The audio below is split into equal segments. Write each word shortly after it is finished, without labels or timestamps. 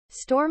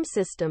Storm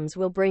systems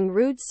will bring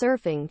rude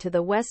surfing to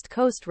the West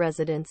Coast.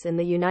 Residents in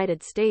the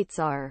United States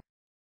are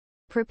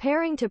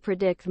preparing to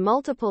predict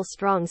multiple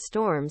strong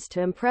storms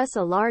to impress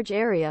a large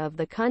area of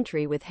the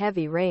country with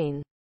heavy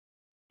rain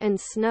and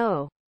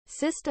snow.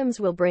 Systems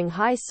will bring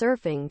high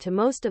surfing to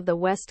most of the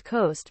West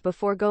Coast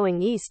before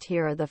going east.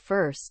 Here are the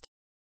first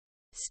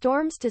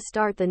storms to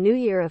start the new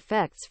year.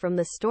 Effects from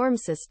the storm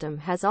system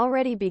has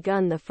already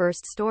begun. The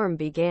first storm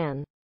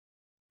began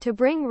to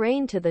bring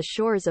rain to the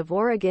shores of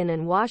Oregon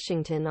and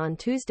Washington on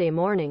Tuesday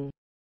morning.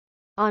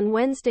 On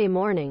Wednesday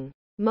morning,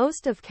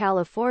 most of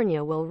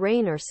California will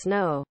rain or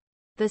snow.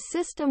 The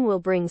system will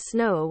bring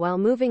snow while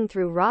moving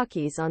through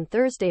Rockies on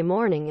Thursday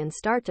morning and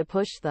start to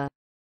push the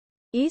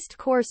east.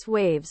 Coarse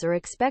waves are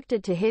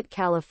expected to hit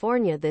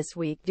California this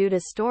week due to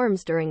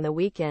storms during the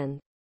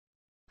weekend.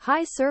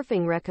 High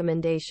surfing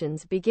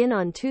recommendations begin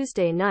on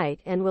Tuesday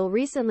night and will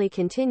recently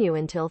continue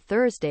until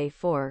Thursday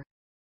for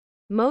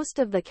most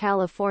of the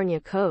California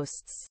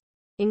coasts,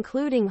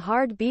 including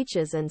hard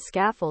beaches and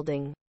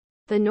scaffolding.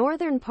 The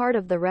northern part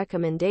of the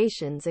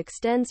recommendations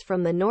extends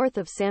from the north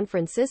of San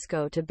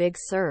Francisco to Big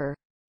Sur,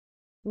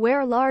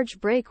 where large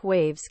break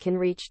waves can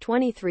reach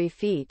 23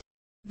 feet.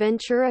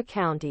 Ventura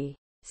County,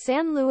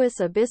 San Luis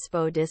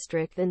Obispo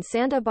District and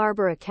Santa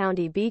Barbara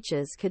County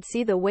beaches could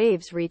see the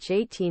waves reach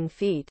 18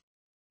 feet.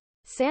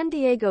 San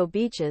Diego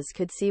beaches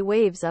could see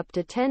waves up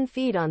to 10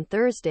 feet on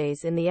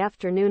Thursdays in the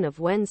afternoon of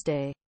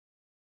Wednesday.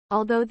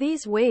 Although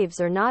these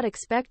waves are not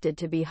expected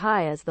to be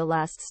high as the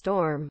last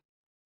storm,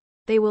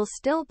 they will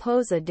still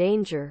pose a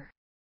danger.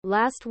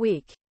 Last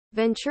week,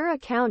 Ventura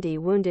County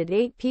wounded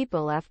 8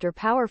 people after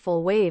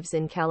powerful waves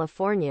in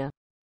California.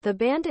 The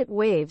bandit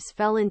waves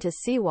fell into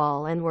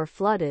seawall and were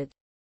flooded.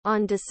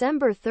 On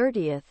December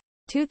 30,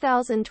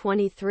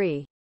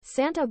 2023,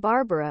 Santa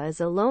Barbara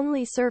is a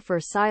lonely surfer.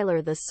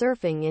 Silar the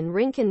surfing in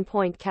Rincon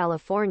Point,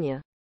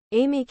 California.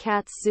 Amy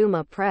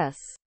KatzZuma Press.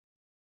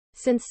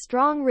 Since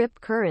strong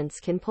rip currents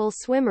can pull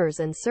swimmers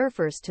and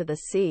surfers to the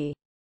sea,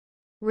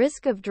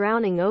 risk of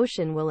drowning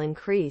ocean will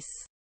increase.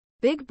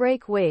 Big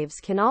break waves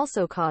can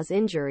also cause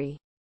injury.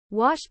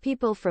 Wash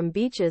people from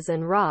beaches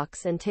and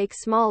rocks and take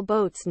small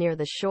boats near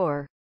the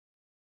shore.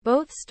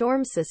 Both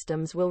storm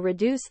systems will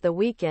reduce the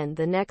weekend.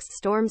 The next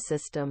storm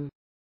system,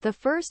 the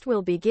first,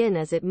 will begin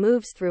as it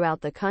moves throughout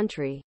the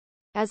country.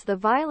 As the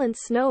violent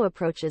snow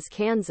approaches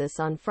Kansas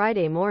on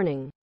Friday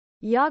morning,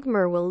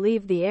 Yağmur will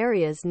leave the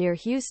areas near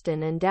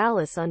Houston and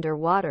Dallas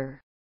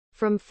underwater.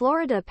 From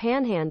Florida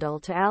Panhandle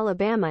to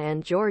Alabama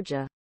and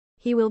Georgia,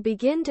 he will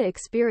begin to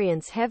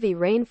experience heavy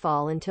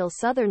rainfall until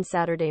southern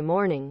Saturday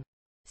morning.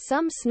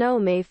 Some snow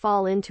may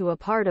fall into a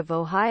part of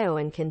Ohio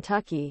and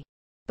Kentucky,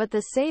 but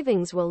the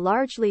savings will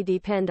largely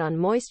depend on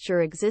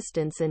moisture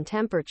existence and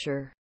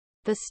temperature.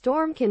 The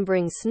storm can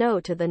bring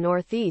snow to the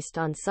northeast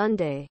on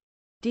Sunday,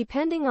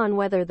 depending on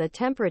whether the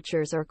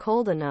temperatures are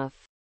cold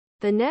enough.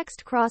 The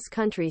next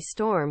cross-country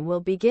storm will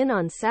begin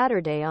on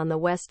Saturday on the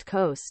west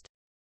coast,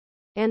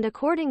 and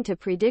according to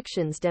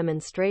predictions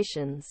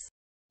demonstrations,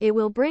 it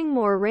will bring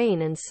more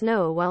rain and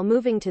snow while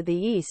moving to the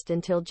east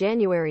until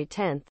January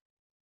 10.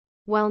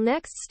 While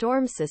next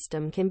storm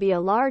system can be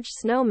a large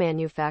snow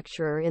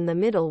manufacturer in the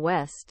Middle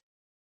West,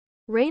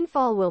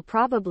 rainfall will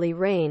probably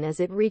rain as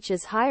it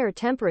reaches higher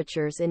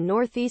temperatures in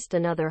northeast.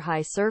 Another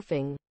high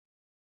surfing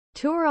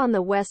tour on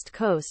the west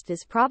coast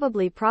is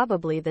probably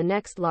the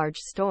next large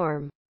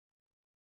storm.